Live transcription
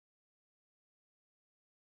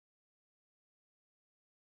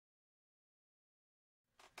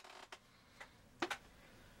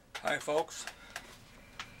Hi folks.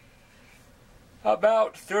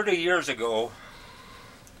 About 30 years ago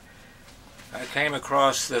I came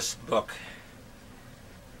across this book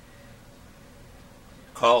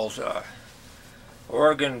called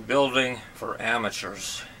Organ Building for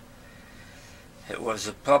Amateurs. It was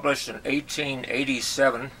published in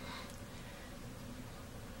 1887,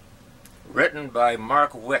 written by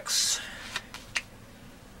Mark Wicks.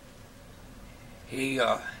 He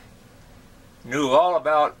knew all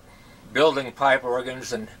about building pipe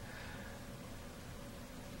organs and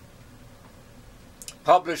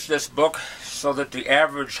published this book so that the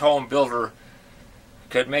average home builder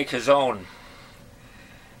could make his own.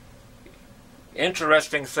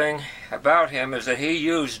 Interesting thing about him is that he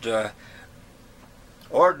used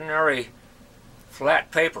ordinary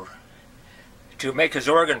flat paper to make his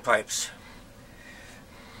organ pipes.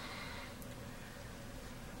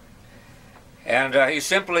 And he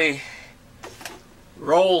simply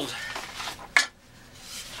rolled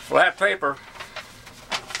flat paper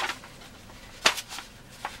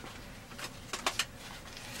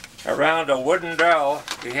around a wooden dowel.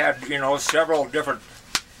 He had, several different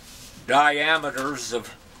diameters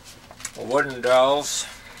of wooden dowels,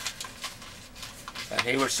 and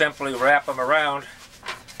he would simply wrap them around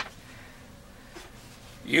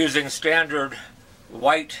using standard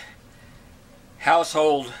white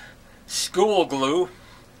household school glue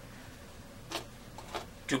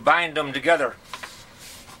to bind them together.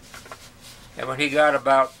 And when he got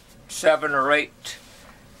about 7 or 8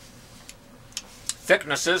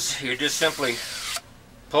 thicknesses, you just simply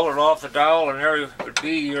pull it off the dowel and there would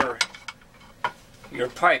be your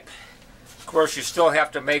pipe. Of course, you still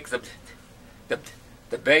have to make the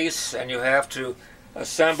base, and you have to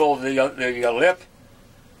assemble the lip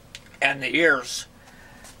and the ears.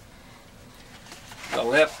 The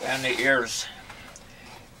lip and the ears.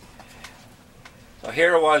 So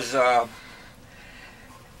here was,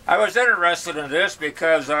 I was interested in this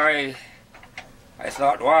because I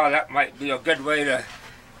thought, wow, that might be a good way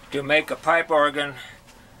to make a pipe organ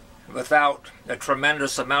without a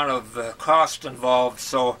tremendous amount of cost involved.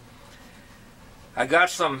 So I got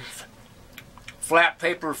some flat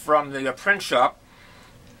paper from the print shop,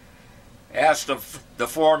 asked of the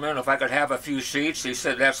foreman if I could have a few sheets. He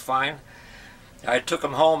said that's fine. I took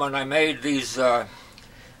them home and I made these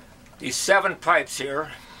 7 pipes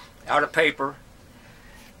here out of paper,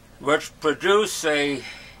 which produce a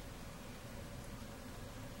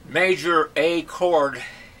major A chord.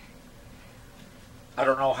 I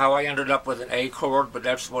don't know how I ended up with an A chord, but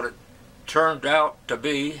that's what it turned out to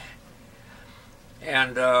be.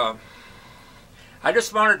 And I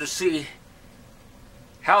just wanted to see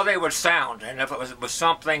how they would sound, and if it was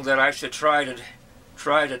something that I should try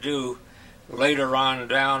to do later on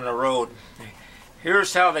down the road.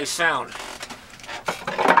 Here's how they sound.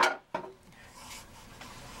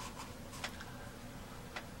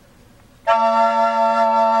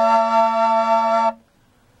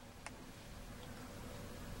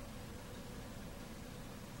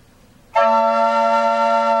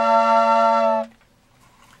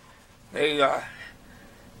 They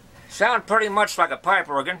sound pretty much like a pipe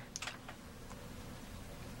organ.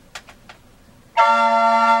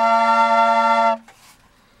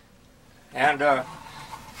 And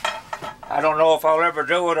I don't know if I'll ever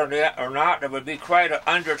do it or not. It would be quite an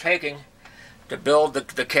undertaking to build the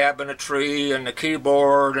cabinetry and the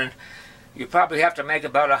keyboard, and you probably have to make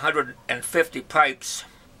about 150 pipes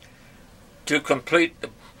to complete the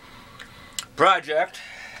project.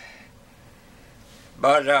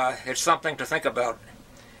 But it's something to think about.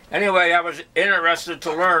 Anyway, I was interested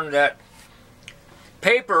to learn that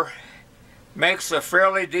paper makes a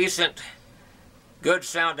fairly decent, good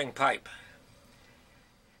sounding pipe.